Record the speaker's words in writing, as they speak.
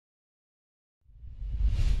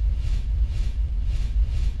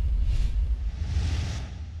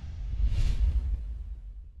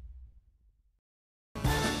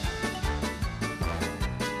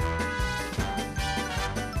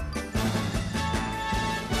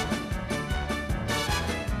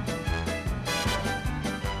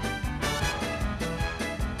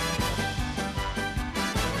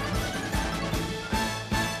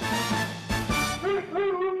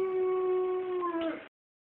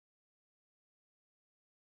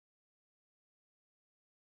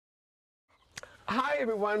Hi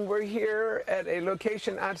everyone, we're here at a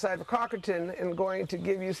location outside of Cockerton and going to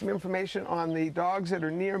give you some information on the dogs that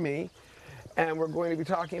are near me, and we're going to be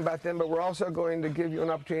talking about them, but we're also going to give you an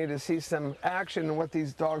opportunity to see some action and what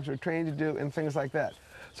these dogs are trained to do and things like that.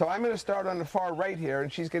 So I'm going to start on the far right here,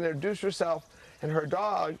 and she's going to introduce herself and her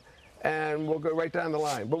dog, and we'll go right down the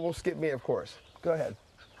line, but we'll skip me, of course. Go ahead.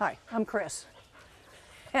 Hi, I'm Chris,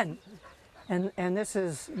 and this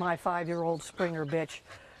is my 5-year-old Springer bitch.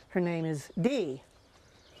 Her name is Dee.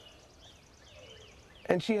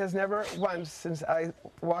 And she has never once, since I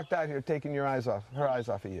walked out here, taken her eyes off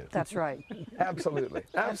of you. That's right. Absolutely,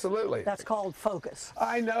 absolutely. That's called focus.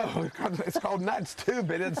 I know, it's called nuts too,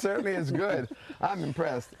 but it certainly is good. I'm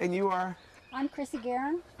impressed. And you are? I'm Chrissy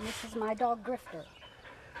Guerin, and this is my dog Grifter.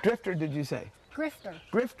 Drifter, did you say? Grifter.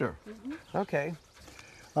 Grifter. Okay.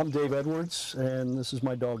 I'm Dave Edwards, and this is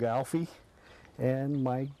my dog Alfie, and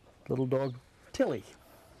my little dog Tilly.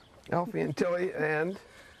 Alfie and Tilly, and?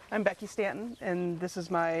 I'm Becky Stanton, and this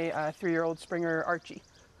is my 3-year-old Springer Archie.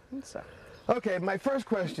 So. Okay, my first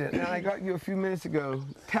question, and I got you a few minutes ago.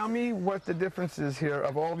 Tell me what the difference is here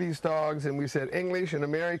of all these dogs, and we said English and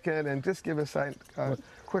American, and just give us a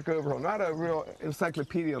quick overall. Not a real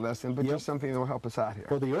encyclopedia lesson, but just something that will help us out here.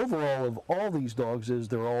 Well, the overall of all these dogs is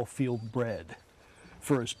they're all field bred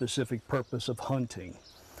for a specific purpose of hunting.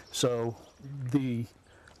 So the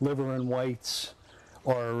liver and whites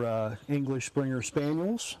are English Springer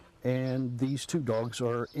Spaniels, and these two dogs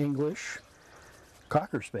are English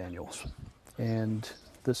Cocker Spaniels. And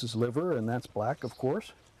this is liver, and that's black, of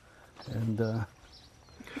course. And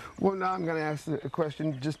well, now I'm going to ask a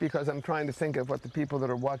question just because I'm trying to think of what the people that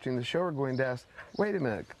are watching the show are going to ask. Wait a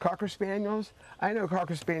minute, Cocker Spaniels? I know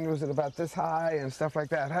Cocker Spaniels are about this high and stuff like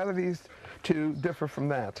that. How do these two differ from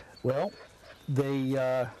that? Well,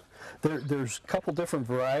 they there's a couple different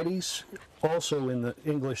varieties also in the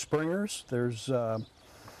English Springers. There's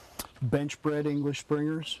bench bred English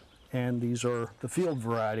Springers, and these are the field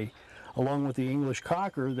variety. Along with the English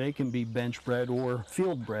Cocker, they can be bench bred or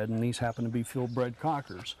field bred, and these happen to be field bred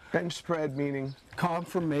Cockers. Bench bred meaning?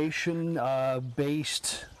 Conformation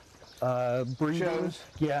based breeding.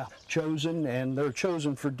 Yeah, chosen, and they're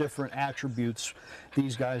chosen for different attributes.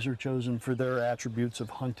 These guys are chosen for their attributes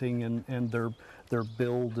of hunting and their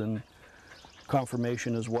build and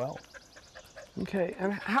conformation as well. Okay,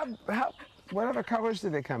 and what other colors do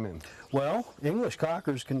they come in? Well, English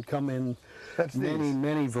Cockers can come in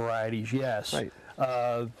many varieties, yes. Right.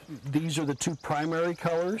 These are the two primary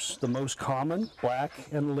colors, the most common, black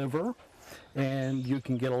and liver. And you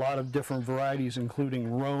can get a lot of different varieties,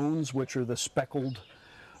 including roans, which are the speckled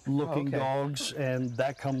looking dogs, and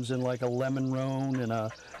that comes in like a lemon roan and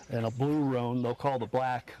a blue roan. They'll call the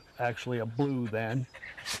black actually a blue then.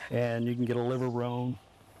 And you can get a liver roan.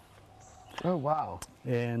 Oh, wow.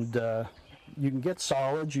 And you can get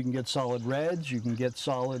solids, you can get solid reds, you can get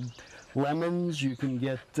solid lemons, you can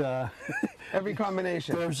get every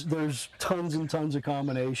combination. There's tons and tons of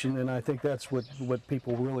combination, and I think that's what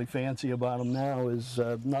people really fancy about them now is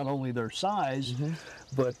not only their size,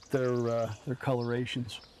 but their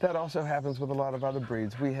colorations. That also happens with a lot of other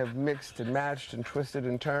breeds. We have mixed and matched and twisted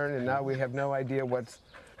and turned, and now we have no idea what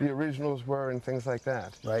the originals were and things like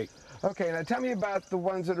that. Right. Okay, now tell me about the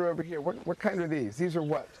ones that are over here. What kind are these? These are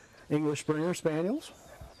what? English Springer Spaniels.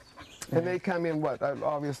 And they come in what?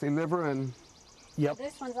 Obviously liver and... Yep.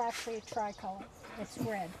 This one's actually a tricolor. It's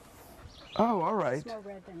red. Oh, all right. It's more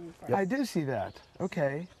red than brown. I do see that.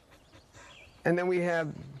 Okay. And then we have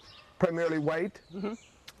primarily white.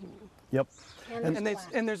 Yep. And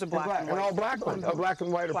there's a black and white. And all black ones. Oh, black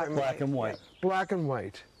and white are primarily. Black and white. Black and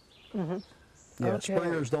white. Yeah, Okay.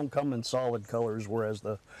 Springers don't come in solid colors, whereas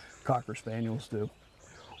the Cocker Spaniels do.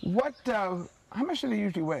 What? How much do they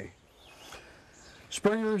usually weigh?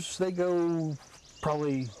 Springers, they go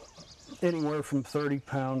probably anywhere from 30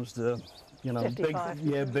 pounds to,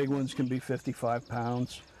 55. big ones can be 55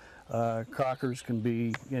 pounds. Cockers can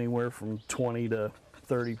be anywhere from 20 to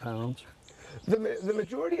 30 pounds. The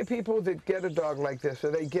majority of people that get a dog like this, are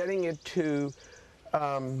they getting it to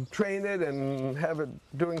train it and have it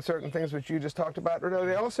doing certain things which you just talked about, or are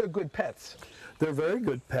they also good pets? They're very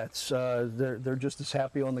good pets. They're just as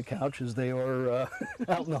happy on the couch as they are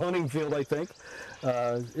out in the hunting field, I think.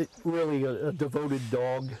 Really a devoted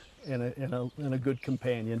dog and a good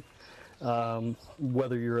companion,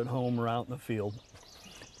 whether you're at home or out in the field.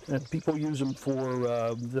 And people use them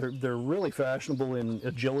for, they're really fashionable in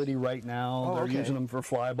agility right now. Oh, they're okay. using them for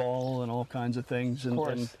fly ball and all kinds of things,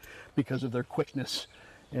 and because of their quickness,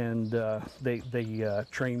 and they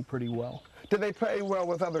train pretty well. Do they play well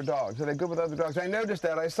with other dogs? Are they good with other dogs? I noticed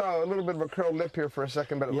that. I saw a little bit of a curled lip here for a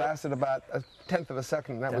second, but it lasted about 1/10 of a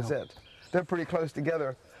second, and that was it. They're pretty close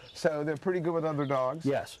together, so they're pretty good with other dogs.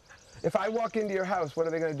 Yes. If I walk into your house, what are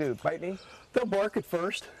they going to do? Bite me? They'll bark at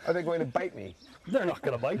first. Are they going to bite me? They're not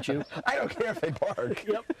going to bite you. I don't care if they bark.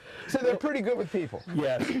 Yep. So they're pretty good with people.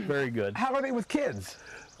 Yes, very good. How are they with kids?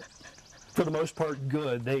 For the most part,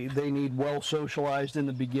 good. They need well socialized in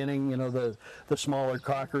the beginning. You know, the smaller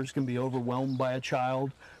cockers can be overwhelmed by a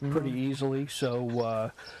child pretty easily.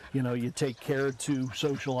 So, you know, you take care to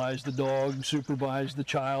socialize the dog, supervise the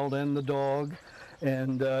child and the dog,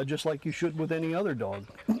 and just like you should with any other dog.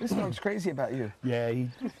 This dog's crazy about you. Yeah.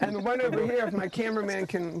 And the one over here, if my cameraman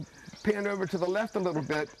can pan over to the left a little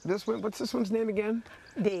bit, this one, what's this one's name again?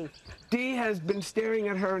 D. Dee has been staring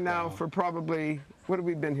at her now for probably, what have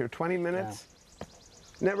we been here, 20 minutes?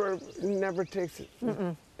 Yeah. Never takes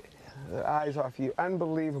the eyes off you.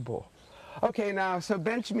 Unbelievable. Okay, now, so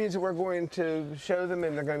bench means that we're going to show them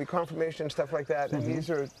and they're going to be confirmation and stuff like that, and these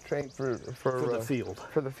are trained for the field.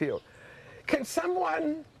 For the field. Can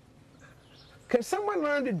someone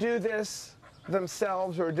learn to do this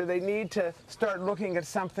themselves, or do they need to start looking at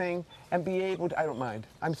something and be able to? I don't mind.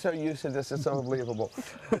 I'm so used to this, it's unbelievable.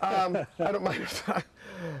 I don't mind.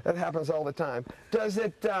 That happens all the time. Does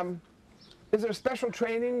it, is there special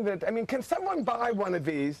training that, I mean, can someone buy one of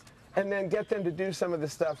these and then get them to do some of the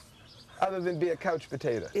stuff other than be a couch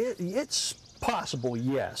potato? It's possible,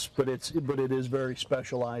 yes, but it is very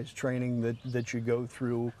specialized training that you go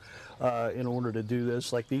through in order to do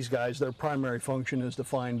this. Like these guys, their primary function is to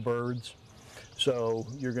find birds. So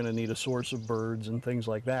you're going to need a source of birds and things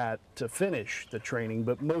like that to finish the training,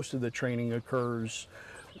 but most of the training occurs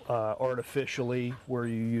artificially, where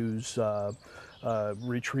you use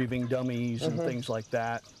retrieving dummies and things like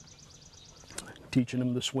that, teaching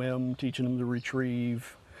them to swim, teaching them to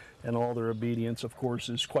retrieve, and all their obedience, of course,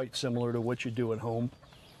 is quite similar to what you do at home.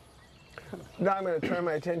 Now I'm going to turn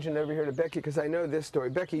my attention over here to Becky, because I know this story.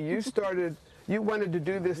 Becky, you wanted to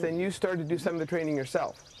do this, then you started to do some of the training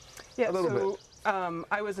yourself. Yeah, A little bit.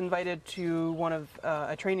 I was invited to one of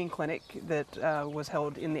a training clinic that was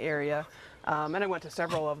held in the area, and I went to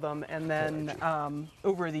several of them. And then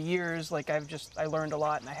over the years, like I learned a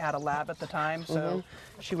lot, and I had a lab at the time, so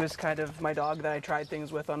she was kind of my dog that I tried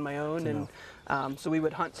things with on my own, and so we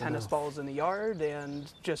would hunt tennis balls in the yard,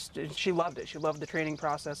 and she loved it. She loved the training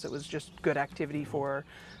process. It was just good activity for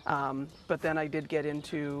her. But then I did get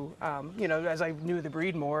into, you know, as I knew the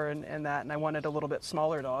breed more and I wanted a little bit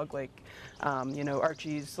smaller dog, like, you know,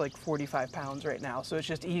 Archie's like 45 pounds right now, so it's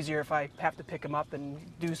just easier if I have to pick him up and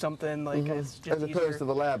do something, like it's just As opposed easier. to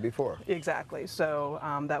the lab before. Exactly, so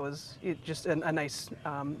that was just a nice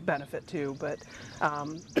benefit too, but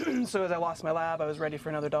so as I lost my lab, I was ready for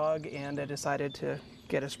another dog, and I decided to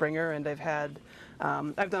get a Springer, and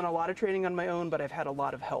I've done a lot of training on my own, but I've had a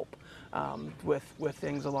lot of help with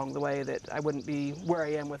things along the way, that I wouldn't be where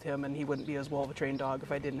I am with him, and he wouldn't be as well of a trained dog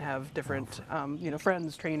if I didn't have different, you know,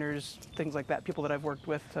 friends, trainers, things like that, people that I've worked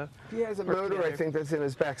with. He has a work motor, I together. think, that's in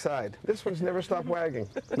his backside. This one's never stopped wagging.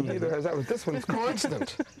 Neither has that one. This one's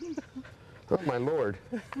constant. Oh my Lord.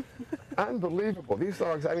 Unbelievable. These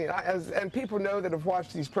dogs, I mean, and people know that have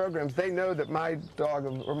watched these programs, they know that my dog,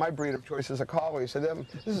 or my breed of choice, is a collie, so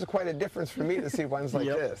this is quite a difference for me to see ones like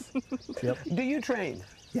this. Yep. Do you train?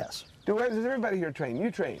 Yes. Does everybody here train?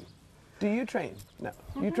 You train. Do you train? No.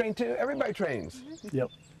 You train too? Everybody trains. Yep.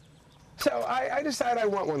 So I decide I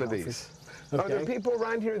want one of these. Are there Okay. people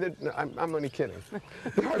around here that, no, I'm only kidding.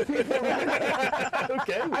 There are people around here.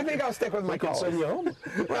 Okay. I think I'll stick with my Can send collies. you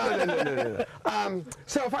home. Well, no.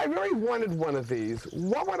 So if I really wanted one of these,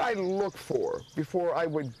 what would I look for before I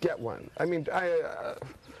would get one? I mean,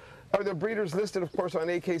 are there breeders listed, of course, on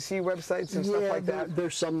AKC websites and stuff like that?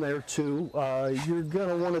 There's some there too. You're going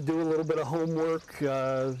to want to do a little bit of homework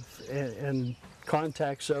and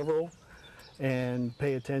contact several and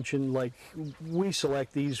pay attention. Like, we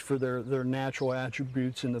select these for their natural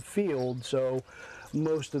attributes in the field, so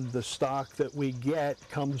most of the stock that we get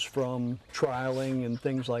comes from trialing and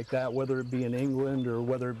things like that, whether it be in England or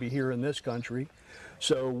whether it be here in this country.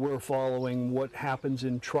 So we're following what happens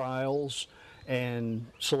in trials and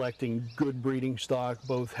selecting good breeding stock,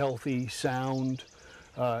 both healthy, sound,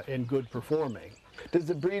 and good performing. Does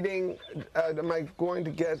the breeding, am I going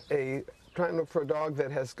to get trying to look for a dog that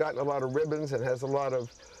has gotten a lot of ribbons and has a lot of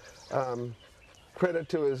credit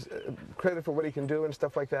for what he can do and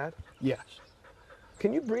stuff like that? Yes.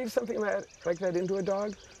 Can you breed something like that into a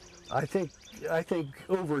dog? I think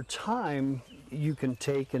over time you can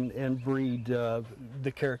take and breed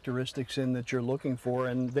the characteristics in that you're looking for,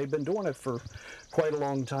 and they've been doing it for quite a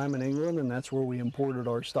long time in England, and that's where we imported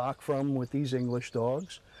our stock from with these English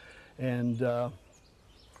dogs, and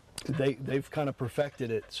they've kind of perfected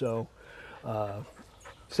it. So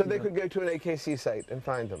So they could go to an AKC site and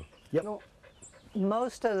find them. Yep.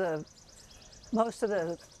 Most of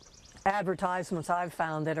the advertisements I've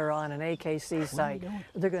found that are on an AKC site,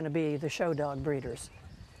 they're going to be the show dog breeders.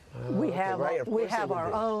 We have right, of course they would our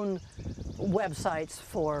be. own websites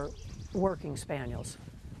for working spaniels.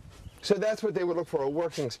 So that's what they would look for, a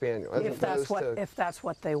working spaniel, as If that's opposed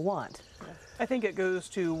what they want. I think it goes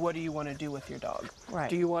to what do you want to do with your dog? Right.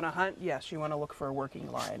 Do you want to hunt? Yes, you want to look for a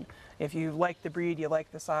working line. If you like the breed, you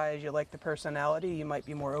like the size, you like the personality, you might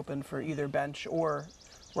be more open for either bench or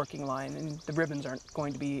working line, and the ribbons aren't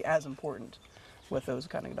going to be as important with those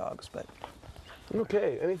kind of dogs. But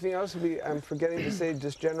Okay, anything else I'm forgetting to say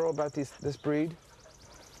just general about this breed?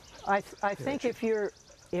 I think if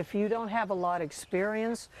you don't have a lot of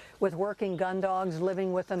experience with working gun dogs,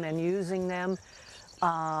 living with them and using them,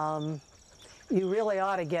 you really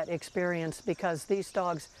ought to get experience, because these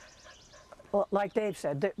dogs, well, like Dave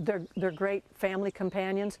said, they're great family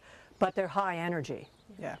companions, but they're high energy.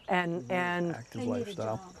 yeah, And Active They need a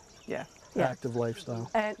lifestyle. job. yeah. Yeah. Active lifestyle.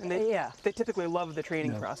 and yeah. They typically love the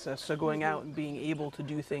training process, so going out and being able to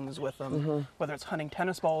do things with them, whether it's hunting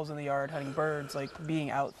tennis balls in the yard, hunting birds, like being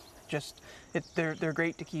out, they're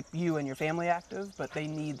great to keep you and your family active, but they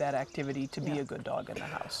need that activity to be a good dog in the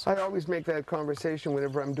house. I always make that conversation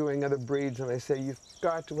whenever I'm doing other breeds, and I say you've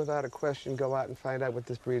got to, without a question, go out and find out what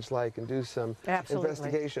this breed's like and do some Absolutely.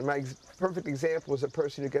 investigation. My perfect example is a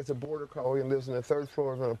person who gets a border collie and lives on the third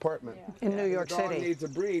floor of an apartment. In New York The dog City. needs a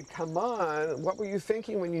breed. Come on, what were you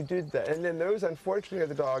thinking when you did that? And then those, unfortunately, are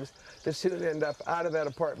the dogs that soon end up out of that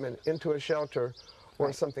apartment into a shelter,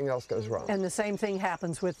 or something else goes wrong. And the same thing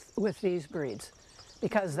happens with these breeds,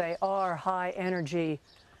 because they are high energy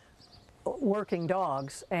working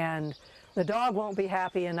dogs, and the dog won't be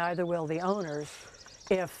happy, and neither will the owners,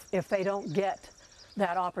 if they don't get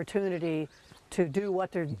that opportunity to do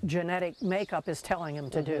what their genetic makeup is telling them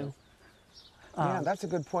to do. Yeah, that's a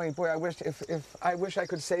good point. Boy, I wish I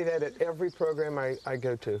could say that at every program I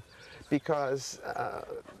go to, because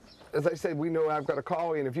as I said, we know I've got a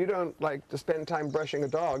collie, and if you don't like to spend time brushing a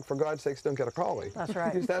dog, for God's sakes, don't get a collie. That's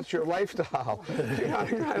right. Because that's your lifestyle.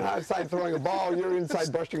 You're not outside throwing a ball, you're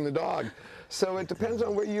inside brushing the dog. So it depends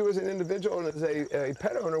on what you as an individual and as a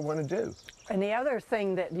pet owner want to do. And the other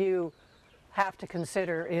thing that you have to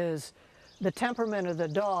consider is the temperament of the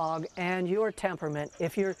dog and your temperament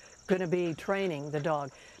if you're going to be training the dog.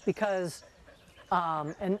 Because,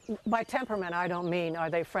 and by temperament I don't mean are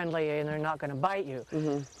they friendly and they're not going to bite you.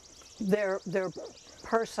 Their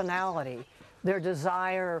personality, their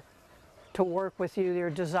desire to work with you, their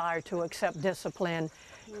desire to accept discipline.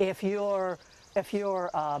 If you're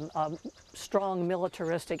a strong,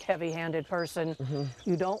 militaristic, heavy-handed person,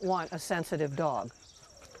 you don't want a sensitive dog.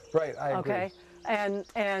 Right, I agree. Okay, and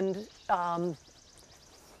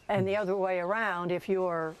the other way around, if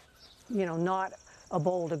you're, not a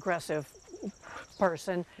bold, aggressive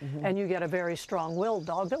person, and you get a very strong-willed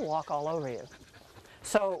dog, they'll walk all over you.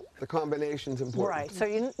 So The combination's important. right, so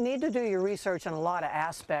you need to do your research on a lot of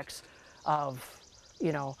aspects of,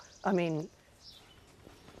 I mean,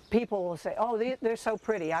 people will say, oh, they're so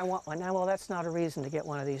pretty, I want one. Now, well, that's not a reason to get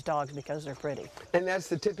one of these dogs because they're pretty. And that's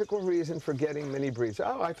the typical reason for getting many breeds.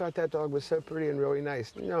 Oh, I thought that dog was so pretty and really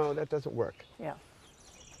nice. No, that doesn't work. Yeah.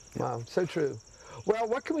 Wow, so true. Well,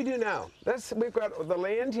 what can we do now? We've got the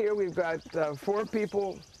land here. We've got 4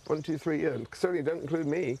 people, 1, 2, 3, certainly don't include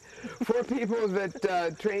me, 4 people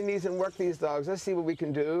that train these and work these dogs. Let's see what we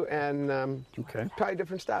can do and try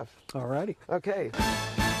different stuff. All righty. Okay.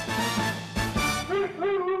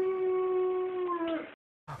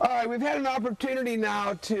 All right, we've had an opportunity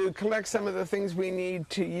now to collect some of the things we need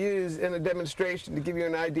to use in a demonstration to give you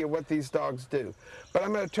an idea what these dogs do. But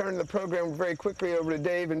I'm going to turn the program very quickly over to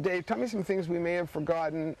Dave. And Dave, tell me some things we may have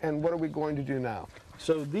forgotten, and what are we going to do now?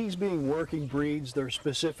 So these being working breeds, their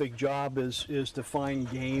specific job is to find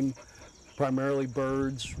game, primarily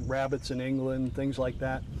birds, rabbits in England, things like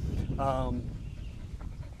that.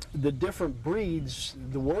 The different breeds,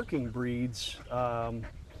 the working breeds,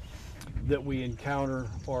 that we encounter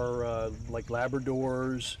are like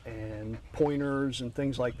Labradors and Pointers and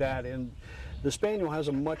things like that. And the Spaniel has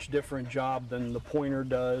a much different job than the Pointer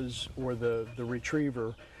does or the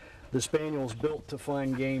Retriever. The Spaniel's built to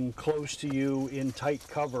find game close to you in tight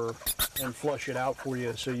cover and flush it out for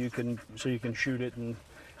you so you can shoot it, and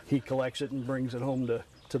he collects it and brings it home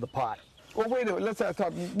to the pot. Well, wait a minute. Let's not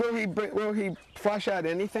talk. Will he flush out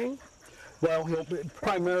anything? Well, he'll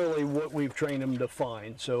primarily what we've trained him to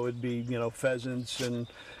find. So it'd be, pheasants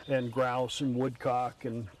and grouse and woodcock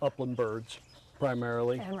and upland birds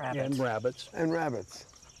primarily. And rabbits. And rabbits. And rabbits.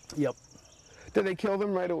 Yep. Do they kill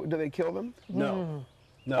them right away? Do they kill them? No.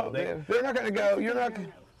 No. They're not going to go. You're not.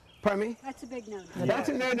 Pardon me? That's a big no. That's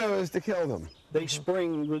a no-no, is to kill them. They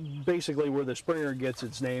spring, basically where the Springer gets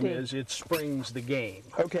its name is it springs the game.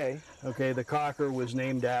 Okay. Okay, the Cocker was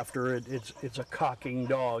named after it. It's a cocking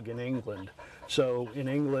dog in England. So in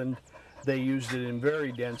England, they used it in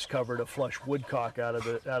very dense cover to flush woodcock out of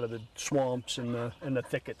the swamps and the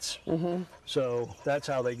thickets. Mm-hmm. So that's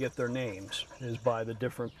how they get their names, is by the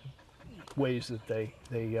different ways that they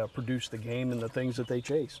produce the game and the things that they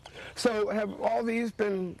chase. So have all these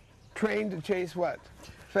been trained to chase what?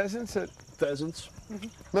 Pheasants? Pheasants.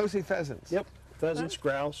 Mostly pheasants? Yep. Pheasants,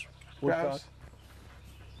 grouse, woodcock.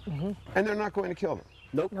 Grouse? And they're not going to kill them?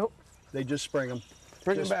 Nope. Nope. They just spring them.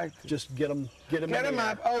 Bring them back. Just get them. Get them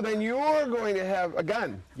up. Oh, then you're going to have a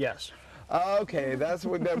gun. Yes. Okay, that's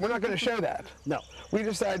what. We're not going to show that. No. We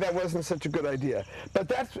decided that wasn't such a good idea. But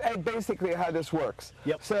that's basically how this works.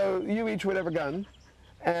 Yep. So you each would have a gun,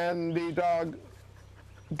 and the dog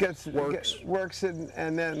works it,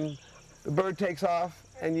 and then the bird takes off,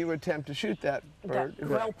 and you attempt to shoot that bird.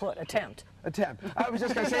 Well put, attempt. Attempt. I was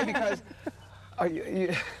just going to say because.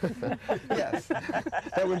 Yes,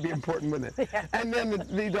 that would be important, wouldn't it? Yeah. And then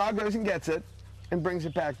the dog goes and gets it and brings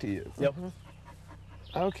it back to you. Yep.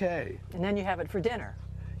 Okay. And then you have it for dinner.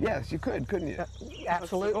 Yes, you could, couldn't you?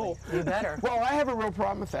 Absolutely. You better. Well, I have a real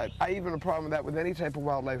problem with that. I even have a problem with that with any type of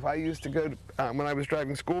wildlife. I used to go to, when I was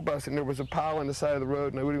driving school bus, and there was a pile on the side of the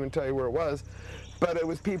road, and I wouldn't even tell you where it was, but it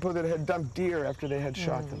was people that had dumped deer after they had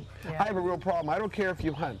shot them. Yeah. I have a real problem. I don't care if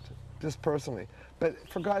you hunt, just personally. But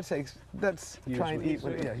for God's sakes, let's try and eat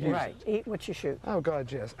what use Right. it. Eat what you shoot. Oh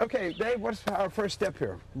God, yes. Okay, Dave, what's our first step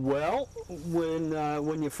here? Well,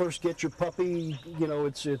 when you first get your puppy, you know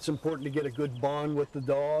it's important to get a good bond with the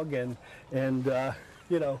dog, and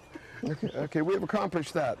you know. Okay, we have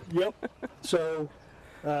accomplished that. Yep. So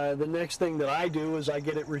the next thing that I do is I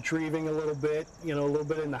get it retrieving a little bit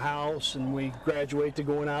in the house, and we graduate to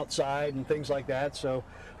going outside and things like that. So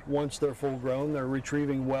once they're full grown, they're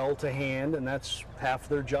retrieving well to hand, and that's half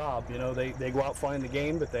their job. You know, they go out, find the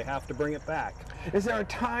game, but they have to bring it back. Is there a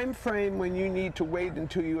time frame when you need to wait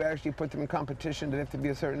until you actually put them in competition? Do they have to be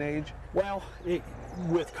a certain age? Well,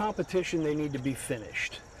 with competition, they need to be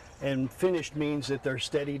finished. And finished means that they're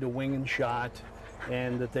steady to wing and shot,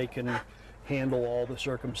 and that they can handle all the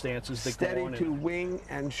circumstances that Steady go on. to wing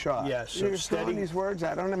and shot. Yes, so You're steady. throwing these words.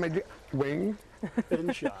 I don't know. Wing.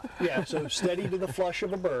 And shot. Yeah, so steady to the flush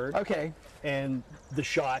of a bird. Okay. And the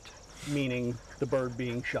shot, meaning the bird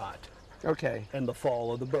being shot. Okay. And the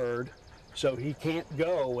fall of the bird. So he can't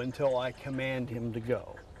go until I command him to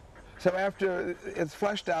go. So after it's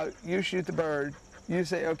fleshed out, you shoot the bird. You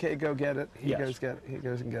say, "Okay, go get it." He Yes. goes get it. He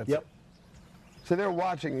goes and gets Yep. it. So they're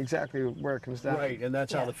watching exactly where it comes down. Right, and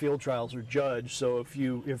that's how the field trials are judged. So if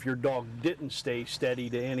your dog didn't stay steady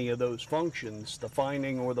to any of those functions, the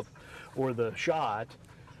finding or the shot,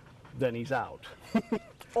 then he's out.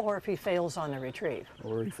 Or if he fails on the retrieve.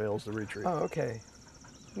 Or he fails to retrieve. Oh, okay.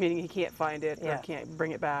 Meaning he can't find it Yeah. or can't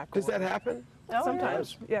bring it back. Does or- that happen? Oh,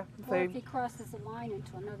 Sometimes, yeah. Or They if he crosses a line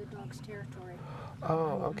into another dog's territory.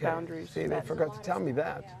 Oh, okay. Boundaries. See, they That's forgot to tell me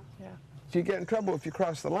that. Yeah. yeah. So you get in trouble if you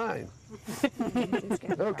cross the line.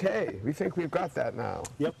 Okay, we think we've got that now.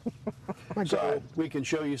 Yep. My So God. we can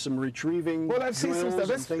show you some retrieving Well, let's see some drills stuff. and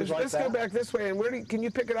Let's, things like let's that. go back this way. And can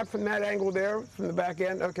you pick it up from that angle there, from the back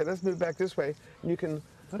end? Okay, let's move back this way. And you can,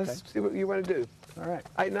 let's see what you want to do. All right.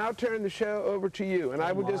 I now turn the show over to you, and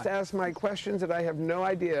I will just ask my questions that I have no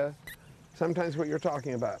idea sometimes what you're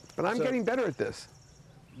talking about. But I'm So- getting better at this.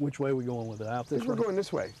 Which way are we going with it? Out this We're way? going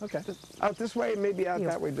this way. Okay. Out this way and maybe out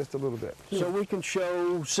that way just a little bit. So we can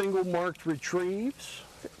show single marked retrieves.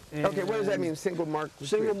 Okay, what does that and mean, single mark?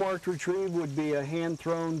 Single marked retrieve would be a hand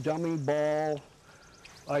thrown dummy ball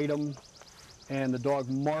item, and the dog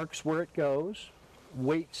marks where it goes,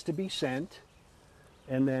 waits to be sent,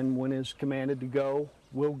 and then when is commanded to go,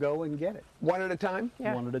 we'll go and get it. One at a time?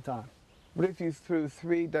 Yeah. One at a time. What if you threw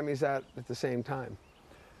 3 dummies out at the same time?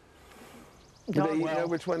 Do they know well-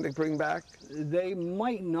 which one to bring back? They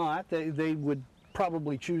might not. They would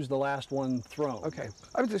probably choose the last one thrown. Okay.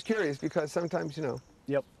 I was just curious because sometimes, you know.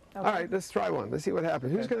 Yep. All right, let's try one. Let's see what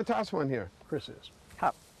happens. Who's Okay. going to toss one here? Chris is.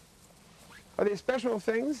 Hop. Are they special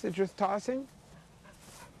things that you're tossing?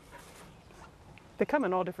 They come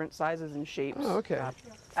in all different sizes and shapes. Oh, okay.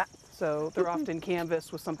 So they're often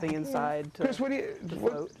canvas with something inside to Chris, what are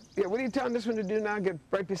float. you telling this one to do now? Get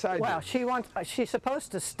right beside Well, you. she's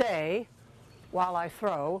supposed to stay while I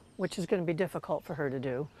throw, which is going to be difficult for her to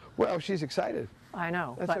do. Well, she's excited. I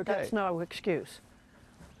know, That's but okay. that's no excuse.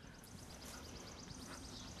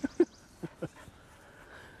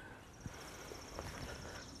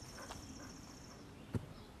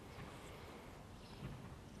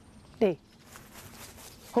 D.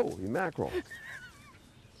 Holy mackerel.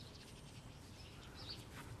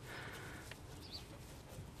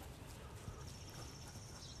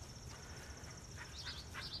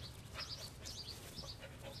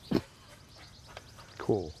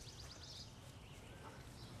 Cool.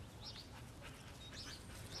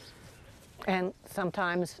 And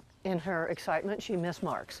sometimes in her excitement, she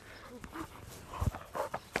mismarks.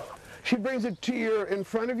 She brings it to you in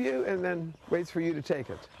front of you and then waits for you to take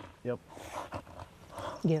it. Yep.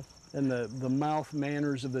 Yeah. And the mouth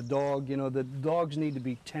manners of the dog, you know, the dogs need to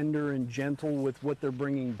be tender and gentle with what they're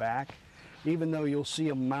bringing back. Even though you'll see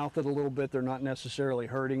them mouth it a little bit, they're not necessarily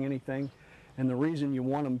hurting anything. And the reason you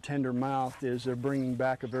want them tender mouthed is they're bringing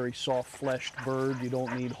back a very soft fleshed bird. You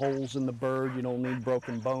don't need holes in the bird. You don't need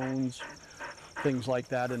broken bones, things like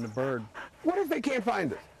that in the bird. What if they can't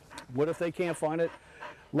find it? What if they can't find it?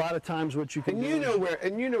 A lot of times what you can And do you know is,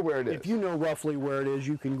 where it is. if you know roughly where it is,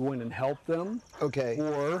 you can go in and help them. Okay.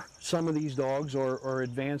 Or some of these dogs are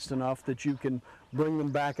advanced enough that you can bring them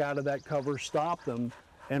back out of that cover, stop them,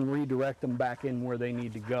 and redirect them back in where they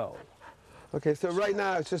need to go. Okay, so right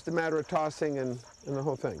now it's just a matter of tossing and the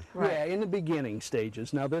whole thing. Right. Yeah, in the beginning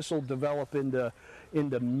stages. Now this will develop into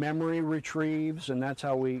memory retrieves, and that's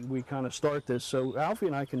how we kind of start this. So Alfie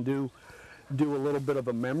and I can do a little bit of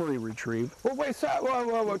a memory retrieve. Well, wait, so,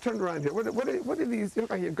 whoa, turn around here. What are these? Look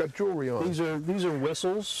like you've got jewelry on. These are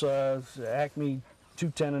whistles, Acme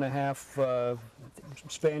 210.5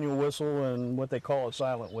 Spaniel whistle, and what they call a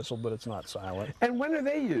silent whistle, but it's not silent. And when are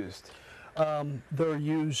they used? They're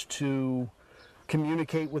used to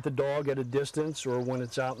communicate with the dog at a distance, or when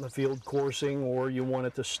it's out in the field coursing, or you want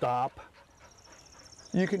it to stop.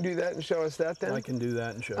 You can do that and show us that then? I can do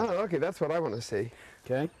that and show. Oh, okay, that's what I want to see.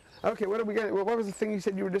 Okay. Okay, what are we going? What was the thing you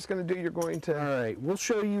said you were just going to do? You're going to All right, we'll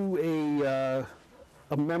show you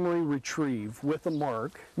a memory retrieve with a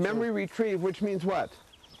mark. memory retrieve, which means what?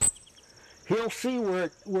 He'll see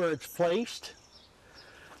where it's placed.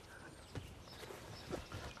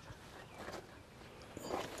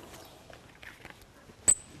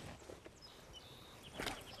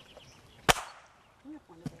 You have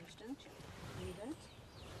one of those, don't you? Need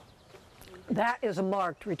it? That is a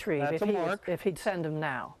marked retrieve. That's a mark. If he'd send him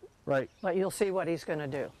now. Right. But you'll see what he's going to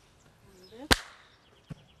do. Need it?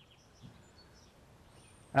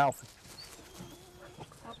 Alfie.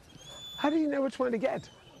 How do you know which one to get?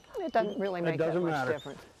 It doesn't really make that doesn't much matter.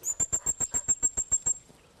 difference.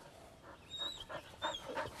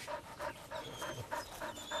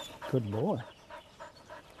 Good boy.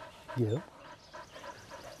 Heel.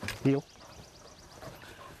 Heel.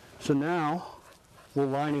 So now we'll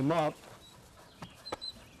line him up.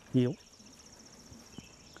 Heel.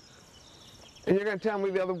 And you're going to tell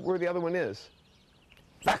me where the other one is.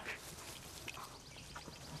 Back.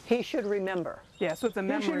 He should remember. Yeah, so it's a He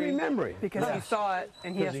memory. should remember it. Because he Yes. saw it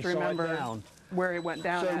and he has Because to he saw it remember down. where it went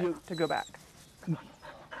down So at you- to go back.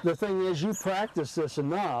 The thing is, you practice this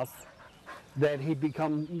enough that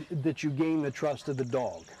that you gain the trust of the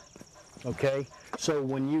dog. Okay? So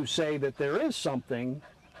when you say that there is something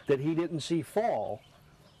that he didn't see fall,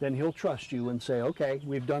 then he'll trust you and say, okay,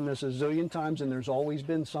 we've done this a zillion times and there's always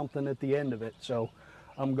been something at the end of it, so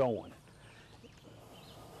I'm going.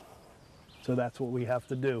 So that's what we have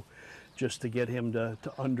to do, just to get him to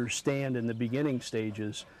understand in the beginning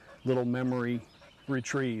stages little memory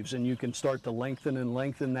retrieves, and you can start to lengthen and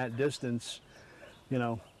lengthen that distance, you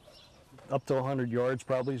know, up to 100 yards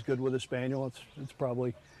probably is good with a spaniel. It's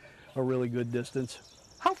probably a really good distance.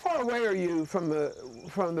 How far away are you from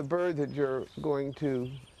the bird that you're going to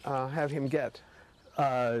have him get?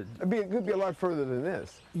 It could be a lot further than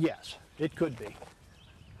this. Yes, it could be.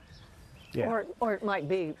 Yeah. Or it might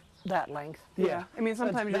be that length. Yeah. I mean,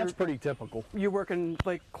 sometimes that's pretty typical. you're working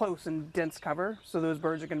like close and dense cover, so those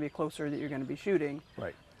birds are going to be closer that you're going to be shooting.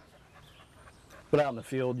 Right. But out in the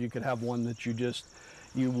field, you could have one that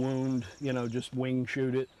you wound, you know, just wing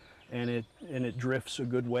shoot it, and it drifts a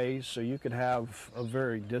good ways. So you could have a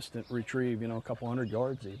very distant retrieve, you know, a couple 100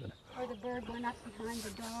 yards even. Or the bird went up behind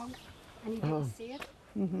the dog and he didn't see it.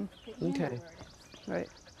 Mm-hmm. But you know Okay. where it is. Right.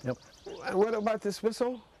 Yep. And what about this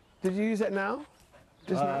whistle? Did you use that now?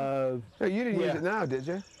 Just now? No, you didn't use yeah. it now, did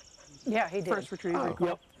you? Yeah, he did. First retrieve. Oh. recall.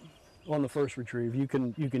 Yep. On the first retrieve, you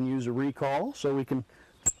can use a recall, so we can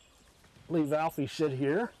leave Alfie sit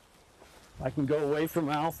here. I can go away from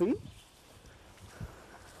Alfie.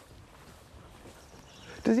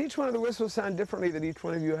 Does each one of the whistles sound differently that each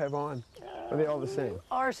one of you have on? Are they all the same?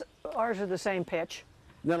 Ours are the same pitch.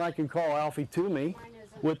 Then I can call Alfie to me Mine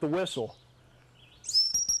isn't. with the whistle.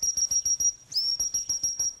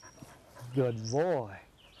 Good boy.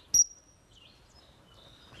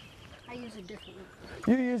 I use a different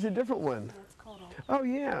one. You use a different one. That's called Oh,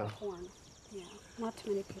 yeah. a horn. Yeah, not too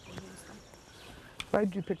many people use them. Why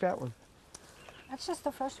did you pick that one? That's just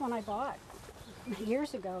the first one I bought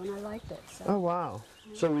years ago, and I liked it. So. Oh, wow.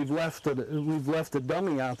 So we've left a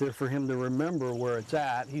dummy out there for him to remember where it's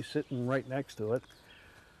at. He's sitting right next to it.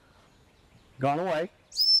 Gone away.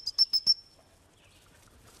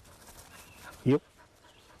 Yep.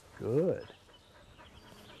 Good.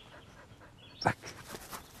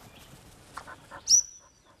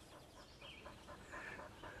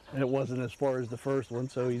 And it wasn't as far as the first one,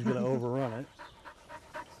 so he's going to overrun it.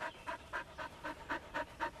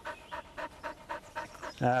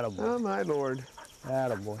 Attaboy. Oh, my Lord.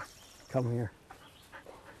 Attaboy. Come here.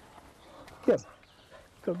 Good.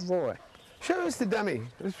 Good boy. Show us the dummy.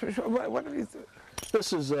 What are these?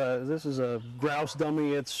 This is a grouse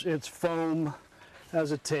dummy. It's foam,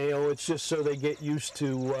 has a tail. It's just so they get used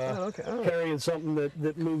to carrying something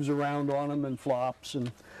that moves around on them and flops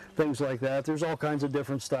and things like that. There's all kinds of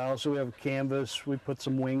different styles. So we have a canvas. We put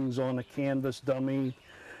some wings on a canvas dummy.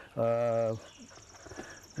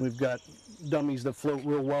 We've got dummies that float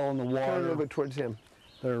real well in the Turn a water. little bit towards him.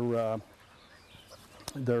 They're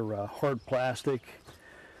hard plastic,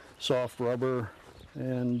 soft rubber,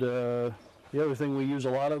 and the other thing we use a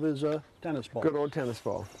lot of is a tennis ball. Good old tennis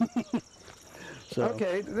ball. So,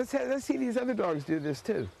 Okay, let's see these other dogs do this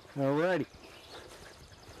too. alrighty.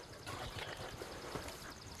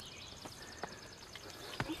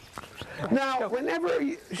 Now,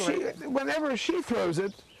 whenever she throws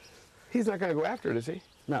it, he's not going to go after it, is he?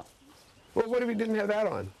 No, Well, what if he didn't have that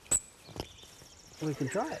on? we can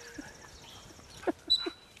try it.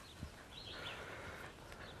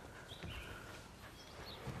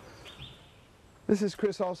 This is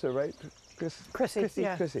Chris also, right? Chrissy,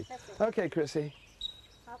 yeah. Chrissy. Okay, Chrissy.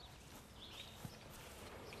 Up.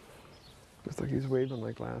 Looks like he's waving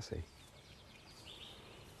like Lassie.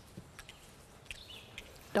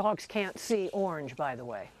 Dogs can't see orange, by the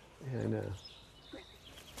way. Yeah, I know.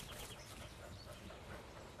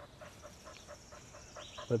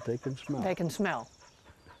 But they can smell. They can smell.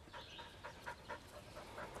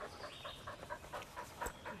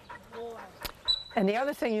 And the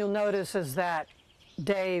other thing you'll notice is that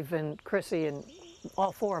Dave and Chrissy and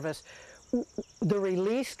all four of us, the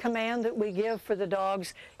release command that we give for the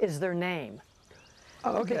dogs is their name.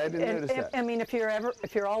 Oh, okay, I didn't notice that. I mean, if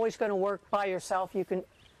you're always going to work by yourself, you can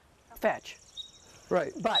fetch.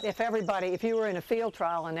 Right. But if you were in a field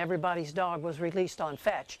trial and everybody's dog was released on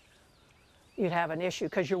fetch, you'd have an issue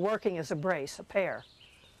because you're working as a brace, a pair.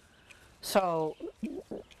 So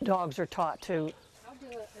dogs are taught to. I'll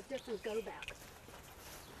do a different go back.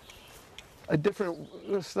 A different,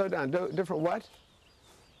 slow down, different what?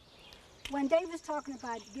 When Dave was talking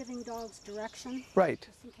about giving dogs direction, Right.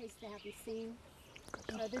 just in case they haven't seen,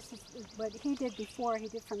 so this is what he did before. He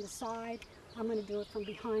did from the side. I'm going to do it from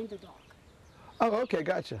behind the dog. Oh, okay,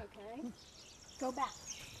 gotcha. Okay? Go back.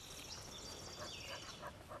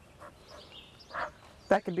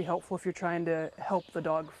 That could be helpful if you're trying to help the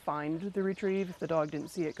dog find the retrieve. If the dog didn't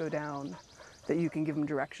see it go down, that you can give them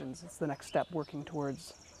directions. It's the next step working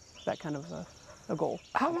towards that kind of a goal.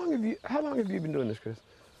 How long have you been doing this, Chris?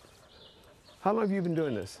 How long have you been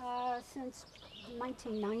doing this? Since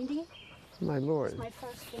 1990. My Lord. It's my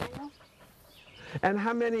first spaniel. And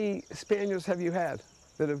how many spaniels have you had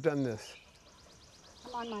that have done this?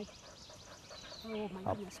 I'm on my, oh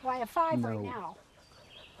my goodness. Well, I have 5 right No. now.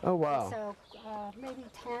 Oh, wow. So maybe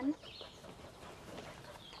 10.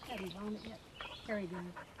 Haven't drawn it yet. Very good.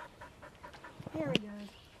 Very good.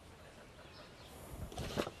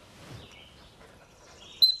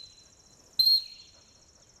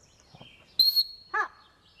 Ha!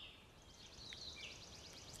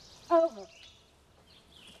 Over.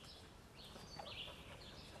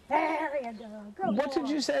 There you go. Good What did boy.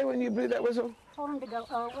 you say when you blew that whistle? Told him to go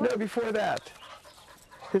over. No, before that.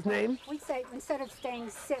 His name? We say, instead of saying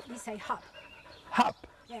sit, we say hop. Hop.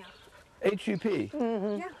 Yeah. H-U-P.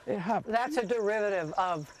 Yeah. Yeah, hop. That's a derivative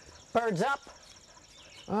of birds up.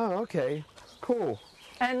 Oh, okay. Cool.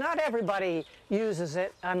 And not everybody uses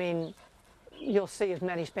it. I mean, you'll see as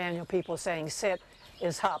many spaniel people saying sit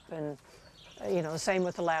is hop, and same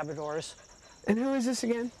with the Labradors. And who is this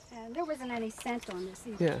again? And there wasn't any scent on this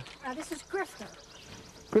either. Yeah. This is Grifter.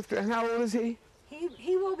 Grifter. And how old is he?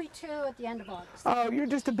 He will be 2 at the end of August. Oh, you're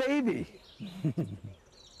just a baby.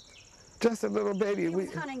 Just a little baby. He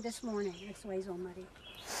was hunting this morning. That's why he's all muddy.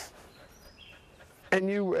 And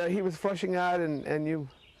he was flushing out, and you,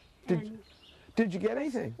 did you get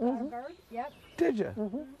anything? A bird? Yep. Did you?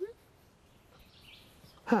 Mm-hmm.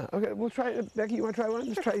 Huh, okay, we'll try it. Becky, you want to try one?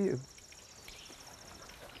 Let's try you.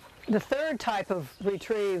 The third type of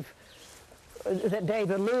retrieve that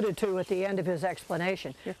Dave alluded to at the end of his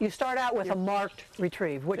explanation. You start out with a marked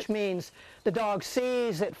retrieve, which means the dog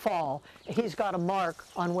sees it fall. He's got a mark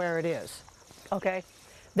on where it is, okay?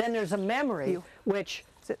 Then there's a memory, which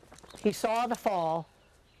he saw the fall.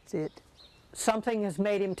 Something has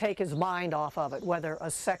made him take his mind off of it, whether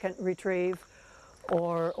a second retrieve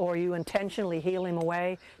or you intentionally heal him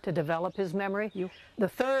away to develop his memory. The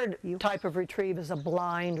third type of retrieve is a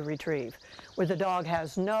blind retrieve, where the dog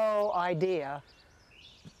has no idea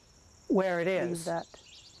where it is.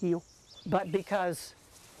 But because,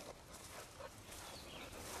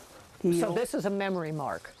 so this is a memory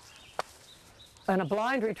mark. In a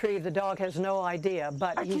blind retrieve, the dog has no idea,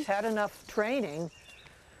 but he's had enough training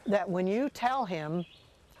that when you tell him,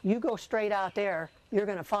 you go straight out there, you're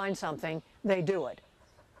going to find something, they do it.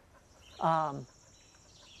 Now,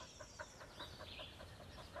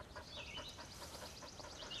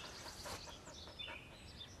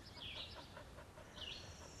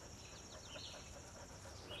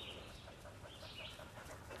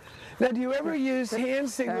 do you ever use hand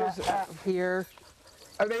signals Here.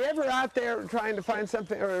 Are they ever out there trying to find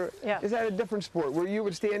something, or is that a different sport where you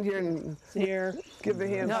would stand here and give the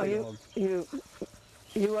hand signal? No,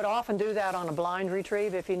 you would often do that on a blind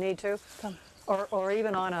retrieve if you need to, or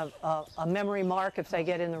even on a memory mark if they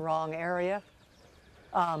get in the wrong area.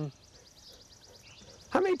 How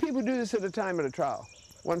many people do this at a time at a trial?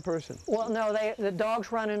 One person? Well, no, the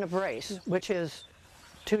dogs run in a brace, which is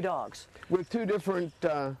 2 dogs. With 2 different...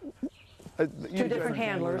 2 different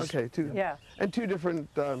handlers. Okay, 2. Yeah. And 2 different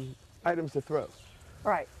items to throw.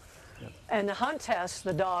 Right. And the hunt tests,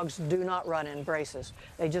 the dogs do not run in braces.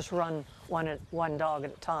 They just run one dog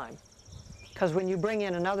at a time. Because when you bring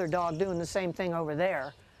in another dog doing the same thing over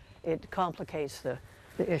there, it complicates the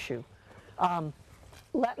issue.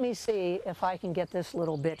 Let me see if I can get this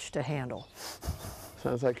little bitch to handle.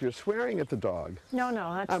 Sounds like you're swearing at the dog. No,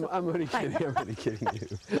 that's... I'm only kidding. I'm only kidding you.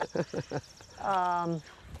 What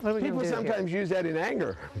are we People gonna do sometimes here? use that in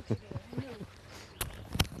anger.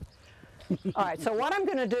 All right, so what I'm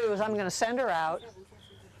going to do is I'm going to send her out,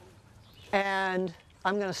 and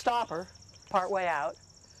I'm going to stop her part way out,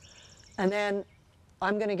 and then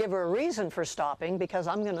I'm going to give her a reason for stopping because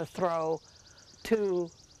I'm going to throw 2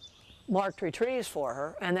 marked retrieves for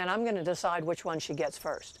her, and then I'm going to decide which one she gets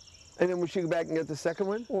first. And then will she go back and get the second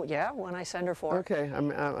one? Well, yeah, when I send her for it. Okay,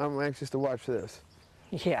 I'm anxious to watch this.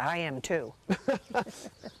 Yeah, I am too.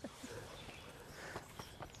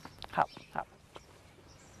 Hop, hop.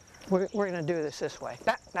 We're going to do this way.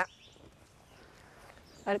 Back.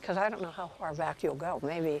 Because I don't know how far back you'll go.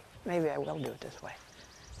 Maybe I will do it this way.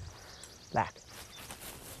 Back.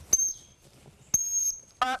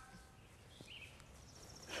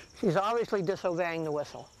 She's obviously disobeying the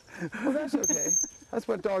whistle. Well, that's okay. That's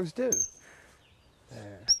what dogs do.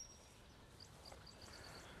 There.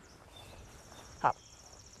 Hop.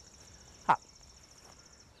 Hop.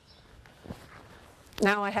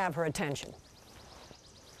 Now I have her attention.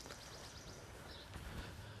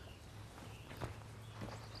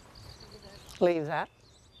 Leave that.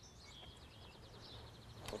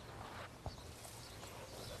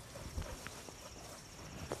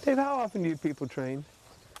 Dave, how often do you people train?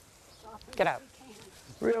 Get out.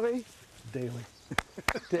 Really? Daily.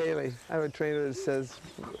 Daily. I have a trainer that says,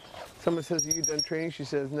 someone says, are you done training? She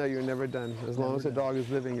says, no, you're never done. As long as the dog is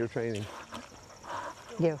living, you're training.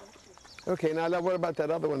 You. Okay, now what about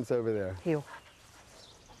that other one's over there? You.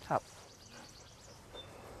 Up.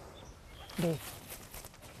 D.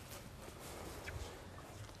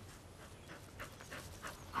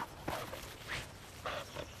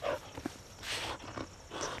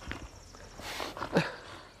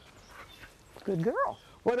 Good girl.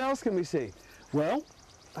 What else can we see? Well,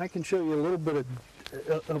 I can show you a little bit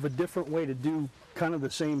of a different way to do kind of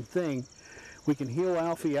the same thing. We can heel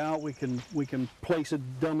Alfie out. We can place a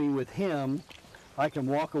dummy with him. I can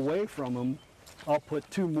walk away from him. I'll put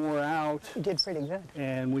 2 more out. You did pretty good.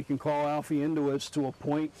 And we can call Alfie into us to a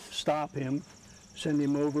point, stop him, send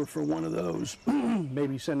him over for one of those.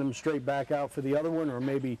 Maybe send him straight back out for the other one, or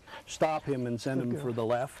maybe stop him and send him for the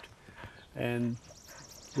left. And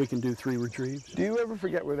we can do 3 retrieves. Do you ever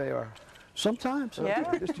forget where they are? Sometimes. Yeah.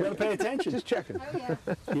 Just You gotta pay attention. Just checking. Oh, yeah.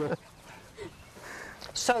 Yeah.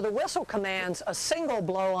 So the whistle commands, a single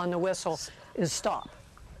blow on the whistle is stop.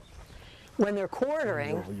 When they're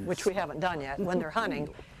quartering, which we haven't done yet, when they're hunting,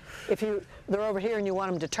 if they're over here and you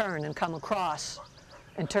want them to turn and come across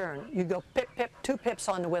and turn, you go pip, pip, 2 pips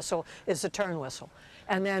on the whistle is the turn whistle.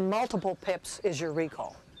 And then multiple pips is your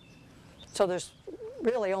recall. So there's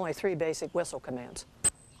really only 3 basic whistle commands.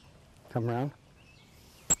 Come around.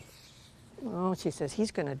 Oh, she says,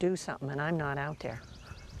 he's going to do something and I'm not out there.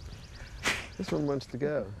 This one wants to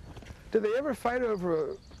go. Do they ever fight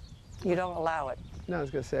over a... You don't allow it. No, I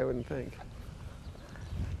was going to say I wouldn't think.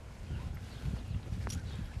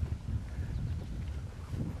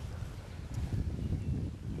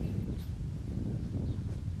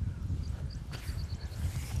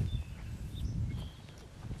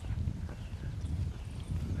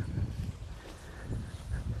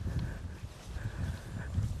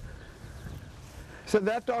 So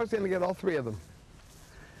that dog's going to get all three of them?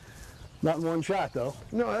 Not in one shot, though.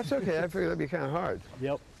 No, that's okay. I figured that'd be kind of hard.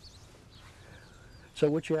 Yep.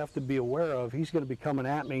 So what you have to be aware of, he's going to be coming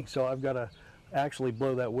at me, so I've got to actually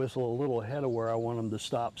blow that whistle a little ahead of where I want him to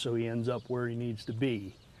stop so he ends up where he needs to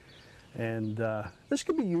be. And this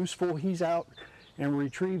could be useful. He's out and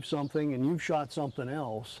retrieved something and you've shot something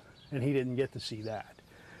else and he didn't get to see that.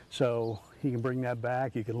 So he can bring that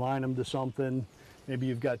back. You can line him to something. Maybe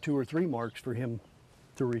you've got 2 or 3 marks for him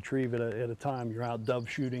to retrieve at a time. You're out dove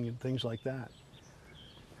shooting and things like that.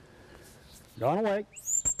 Gone away.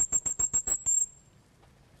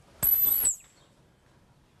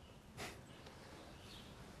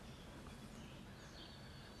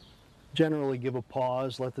 Generally give a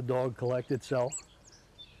pause, let the dog collect itself.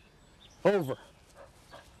 Over.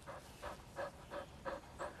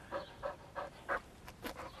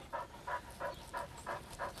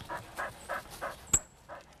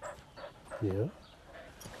 Yeah.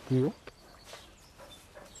 You.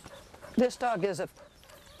 This dog is a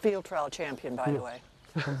field trial champion, by the way.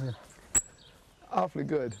 Awfully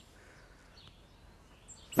good.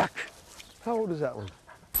 Back. How old is that one?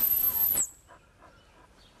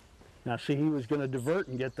 Now see, he was going to divert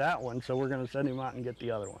and get that one, so we're going to send him out and get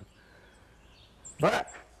the other one.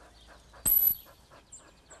 Back.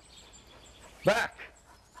 Back.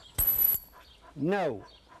 No.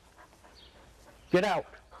 Get out.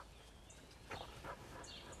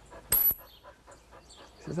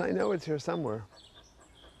 He says, I know it's here somewhere.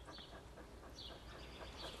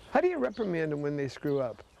 How do you reprimand them when they screw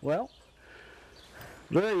up? Well,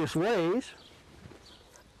 various ways.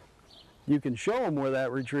 You can show them where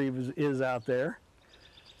that retrieve is out there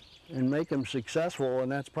and make them successful,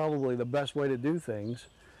 and that's probably the best way to do things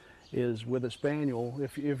is with a spaniel.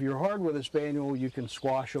 If you're hard with a spaniel, you can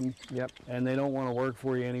squash them. Yep. And they don't want to work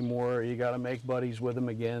for you anymore. You got to make buddies with them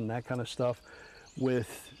again, that kind of stuff.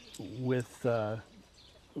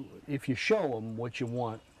 If you show them what you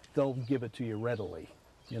want, they'll give it to you readily,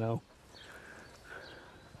 you know.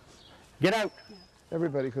 Get out.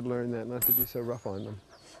 Everybody could learn that, not to be so rough on them.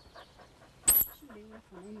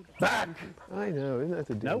 Back. I know, isn't that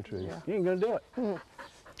the damn Nope. truth? Yeah. You ain't gonna do it.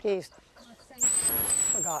 He's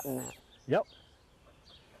forgotten that. Yep.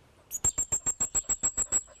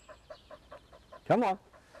 Come on.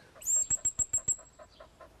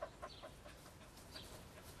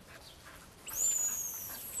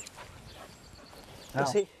 Now.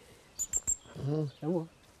 Is he? Come on.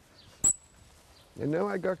 You know,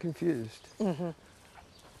 I got confused. Actually,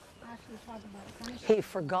 talk about punishment. He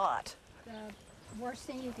forgot. The worst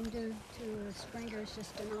thing you can do to a Springer is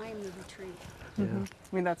just deny him the retreat. Yeah.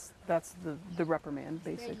 I mean, that's the reprimand,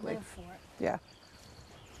 They basically. live for it. Yeah.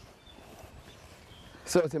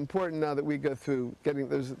 So it's important now that we go through getting,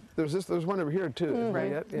 there's one over here too, isn't there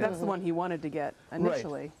Right. yet? Yeah. That's the one he wanted to get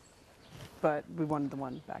initially, but we wanted the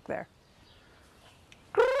one back there.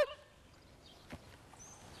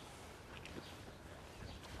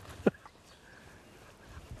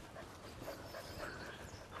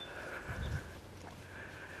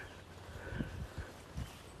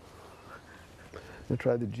 I'll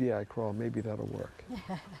try the GI crawl, maybe that'll work.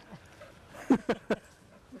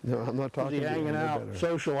 No, I'm not talking Is he to you. I hanging know out? better.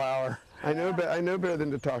 Social hour. I know better than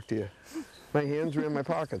to talk to you. My hands are in my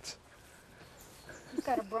pockets. He's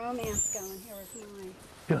got a bromance going. Here is mine.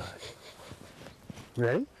 Good.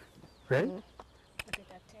 Ready? Ready? Look at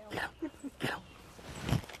that tail.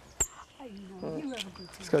 I know. You ever do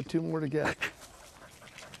It's too. got 2 more to get.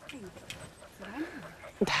 But I know.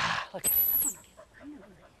 Look at I know.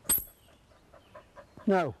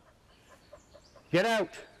 No. Get out.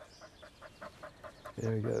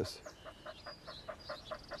 There he goes.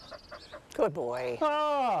 Good boy.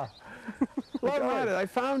 Ah. I got it. I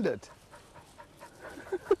found it.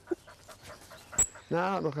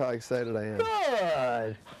 Now look how excited I am.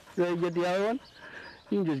 Good. Ready to get the other one?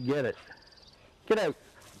 You can just get it. Get out.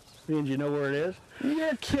 Means you know where it is.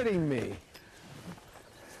 You're kidding me.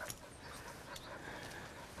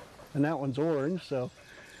 And that one's orange, so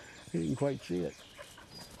you didn't quite see it.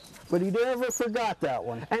 But he never forgot that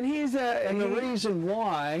one. And he's And the reason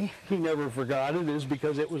why he never forgot it is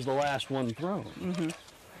because it was the last one thrown.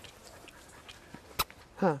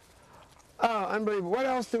 Oh, unbelievable. What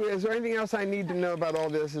else is there anything else I need to know about all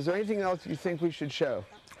this? Is there anything else you think we should show?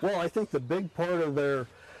 Well, I think the big part of their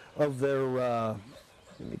Let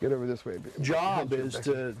me get over this way. job is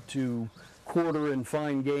to quarter and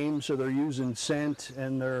find game, so they're using scent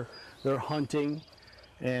and they're hunting,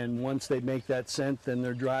 and once they make that scent, then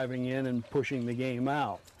they're driving in and pushing the game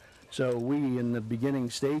out. So we, in the beginning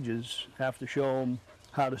stages, have to show them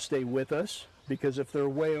how to stay with us, because if they're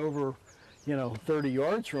way over, 30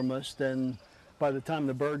 yards from us, then by the time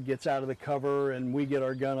the bird gets out of the cover and we get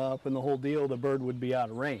our gun up and the whole deal, the bird would be out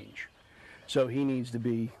of range. So he needs to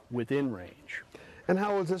be within range. And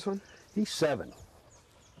how old is this one? He's 7.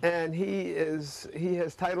 And he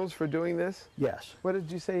has titles for doing this? Yes. What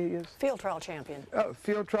did you say he is? Field trial champion. Oh,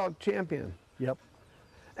 field trial champion. Yep.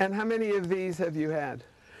 And how many of these have you had?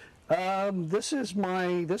 This is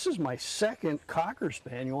my second Cocker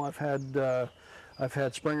Spaniel. I've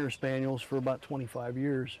had Springer Spaniels for about 25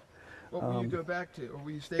 years. What will you go back to? Or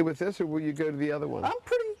will you stay with this, or will you go to the other one? I'm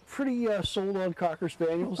pretty sold on Cocker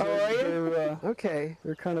Spaniels. Oh, are you? Okay.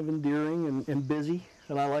 They're kind of endearing and busy,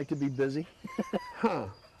 and I like to be busy. Huh.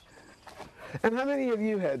 And how many have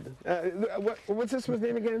you had? What's this one's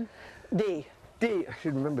name again? D. D. I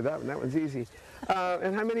should remember that one. That one's easy.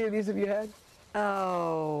 And how many of these have you had?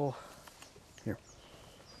 Oh, Here.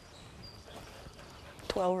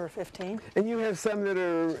 12 or 15. And you have some that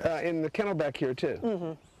are in the kennel back here too.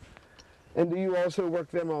 Mm-hmm. And do you also work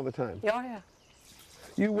them all the time? Oh, yeah.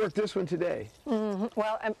 You worked this one today. Mm-hmm.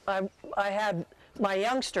 Well, I had my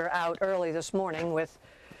youngster out early this morning with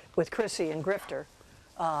Chrissy and Grifter,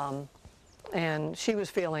 and she was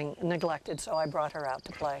feeling neglected, so I brought her out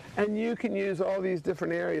to play. And you can use all these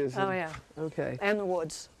different areas. Oh, yeah. Okay. And the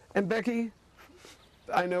woods. And Becky,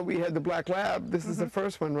 I know we had the black lab. This is the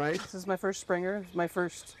first one, right? This is my first Springer, my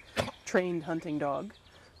first trained hunting dog.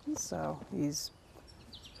 So he's...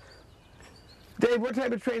 Dave, what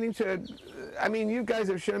type of training I mean, you guys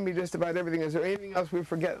have shown me just about everything. Is there anything else we've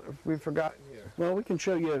forgotten here? Well, we can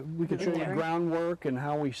show you groundwork and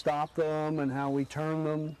how we stop them and how we turn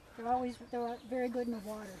them. They're very good in the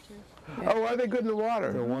water too. Oh, are they good in the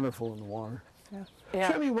water? They're wonderful in the water. Yeah.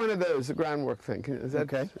 Show me one of those, the groundwork thing. Is that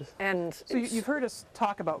Okay. And So you've heard us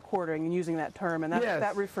talk about quartering and using that term, and that, Yes.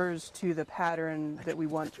 that refers to the pattern that we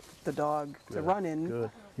want the dog to run in,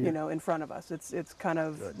 Good. in front of us. It's kind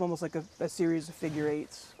of almost like a series of figure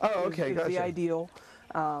eights. Oh, okay, is gotcha. the ideal,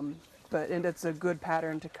 and it's a good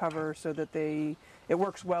pattern to cover so that it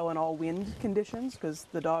works well in all wind conditions, because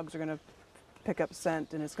the dogs are going to pick up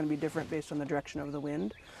scent and it's going to be different based on the direction of the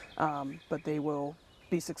wind, but they will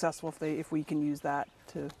be successful if we can use that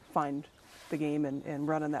to find the game and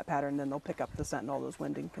run in that pattern. Then they'll pick up the scent in all those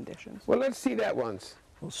winding conditions. Well, let's see that once.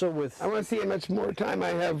 Well, so I want to see how much more time I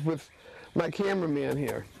have with my cameraman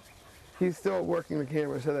here. He's still working the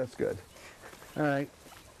camera, so that's good. all right.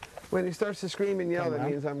 When he starts to scream and yell, Come that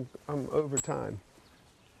on. means I'm over time.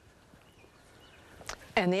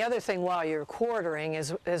 And the other thing while you're quartering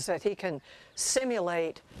is that he can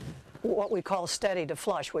simulate what we call steady to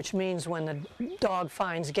flush, which means when the dog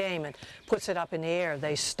finds game and puts it up in the air,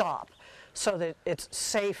 they stop, so that it's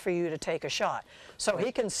safe for you to take a shot. So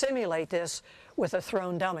he can simulate this with a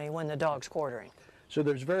thrown dummy when the dog's quartering. So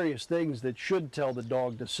there's various things that should tell the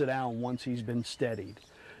dog to sit down once he's been steadied.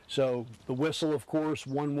 So the whistle, of course,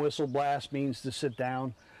 one whistle blast means to sit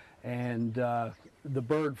down, and the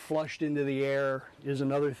bird flushed into the air is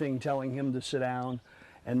another thing telling him to sit down.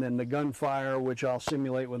 And then the gunfire, which I'll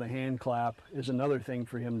simulate with a hand clap, is another thing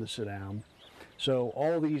for him to sit down. So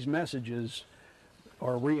all these messages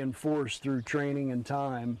are reinforced through training and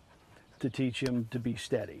time to teach him to be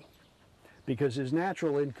steady. Because his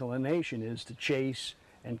natural inclination is to chase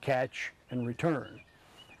and catch and return.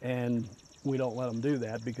 And we don't let him do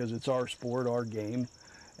that because it's our sport, our game,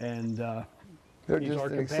 and They're he's just our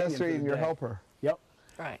an companion accessory for and the your day. helper. Yep.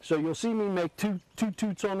 Right. So you'll see me make two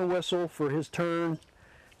toots on the whistle for his turn.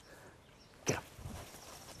 Get him.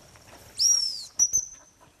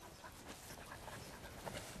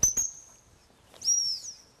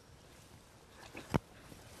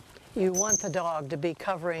 You want the dog to be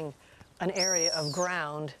covering an area of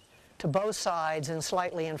ground to both sides and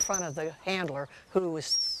slightly in front of the handler, who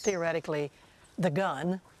is theoretically the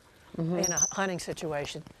gun in a hunting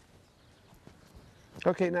situation.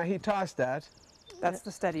 Okay, now he tossed that. That's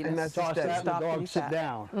the steadiness. And that's Toss steady. that, the Stop and dog eat sit that.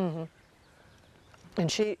 down.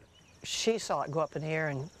 And she saw it go up in the air,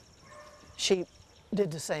 and she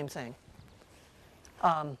did the same thing.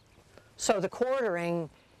 So the quartering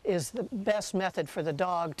is the best method for the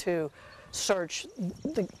dog to search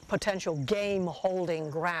the potential game holding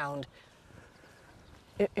ground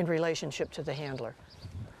in relationship to the handler.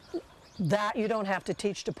 That you don't have to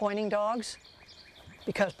teach to pointing dogs,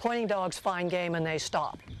 because pointing dogs find game and they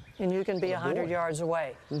stop. And you can be 100 yards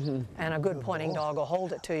away, and a good pointing dog will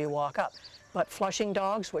hold it till you walk up. But flushing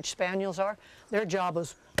dogs, which spaniels are, their job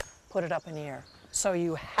is put it up in the air. So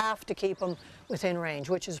you have to keep them within range,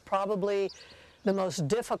 which is probably the most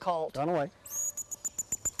difficult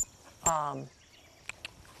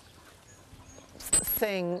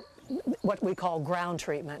thing, what we call ground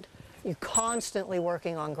treatment. You're constantly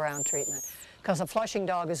working on ground treatment, because a flushing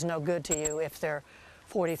dog is no good to you if they're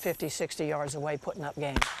 40, 50, 60 yards away putting up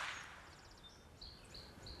game.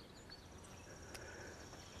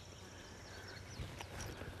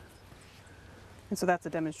 And so that's a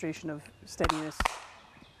demonstration of steadiness.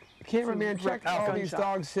 Cameraman, check all these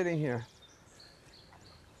dogs sitting here,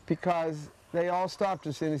 because they all stopped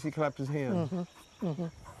as soon as he clapped his hands.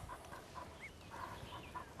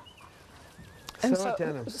 And So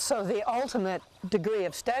attentive. so the ultimate degree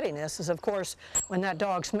of steadiness is, of course, when that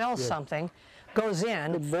dog smells something, goes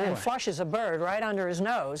in and flushes a bird right under his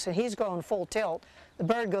nose, and he's going full tilt. The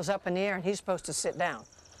bird goes up in the air, and he's supposed to sit down.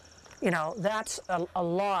 You know, that's a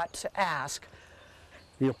lot to ask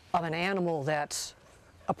of an animal that's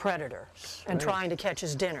a predator and trying to catch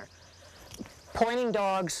his dinner. Pointing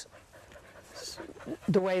dogs,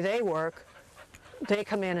 the way they work, they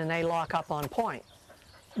come in and they lock up on point.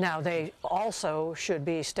 Now, they also should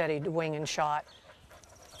be steadied wing and shot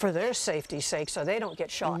for their safety's sake, so they don't get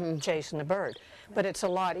shot chasing the bird. But it's a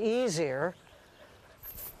lot easier.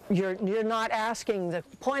 You're not asking the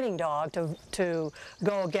pointing dog to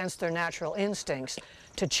go against their natural instincts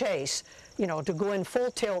to chase, you know, to go in full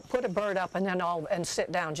tilt, put a bird up, and then and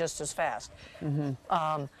sit down just as fast.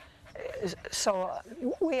 So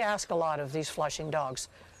we ask a lot of these flushing dogs.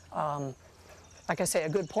 Like I say, a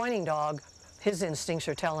good pointing dog, his instincts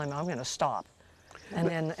are telling him, I'm going to stop. And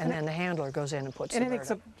then the handler goes in and puts the bird up. And I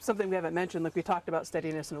think something we haven't mentioned, like we talked about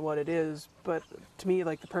steadiness and what it is, but to me,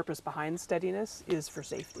 like the purpose behind steadiness is for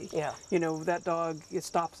safety. Yeah. You know, that dog, it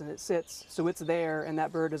stops and it sits, so it's there and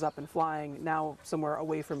that bird is up and flying now somewhere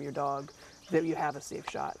away from your dog that you have a safe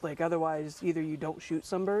shot. Like otherwise, either you don't shoot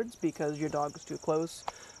some birds because your dog is too close,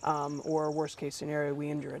 or worst case scenario, we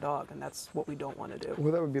injure a dog, and that's what we don't want to do.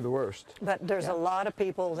 Well, that would be the worst. But there's a lot of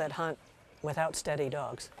people that hunt without steady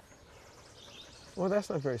dogs. Well, that's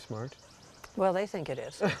not very smart. Well, they think it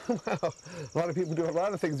is. Well, a lot of people do a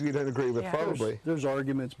lot of things we don't agree with, Yeah. probably. There's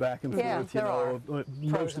arguments back and Yeah, forth, you there know. are.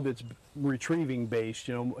 Most of it's retrieving based,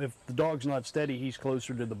 you know. If the dog's not steady, he's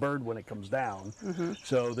closer to the bird when it comes down.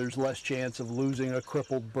 So there's less chance of losing a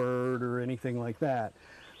crippled bird or anything like that.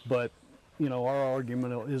 But, you know, our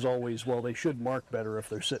argument is always, well, they should mark better if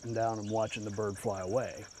they're sitting down and watching the bird fly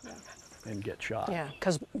away and get shot. Yeah,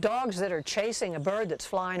 because dogs that are chasing a bird that's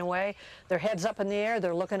flying away, their head's up in the air,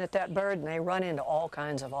 they're looking at that bird, and they run into all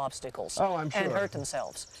kinds of obstacles. Oh, I'm sure. And hurt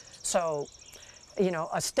themselves. So, you know,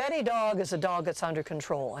 a steady dog is a dog that's under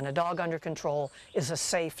control, and a dog under control is a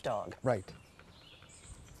safe dog. Right.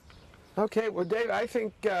 Okay, well, Dave, I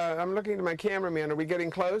think I'm looking to my cameraman. Are we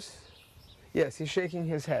getting close? Yes, he's shaking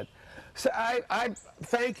his head. So I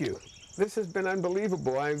thank you. This has been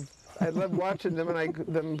unbelievable. I love watching them and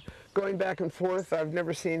them going back and forth. I've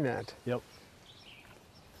never seen that. Yep.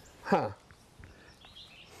 Huh.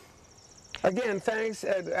 Again, thanks,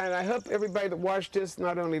 and I hope everybody that watched this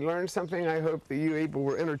not only learned something, I hope that you people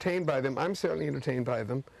were entertained by them. I'm certainly entertained by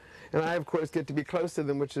them. And I, of course, get to be close to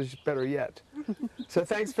them, which is better yet. So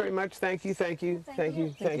thanks very much. Thank you, thank you, thank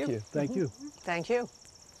you, thank you. Thank you. Thank you.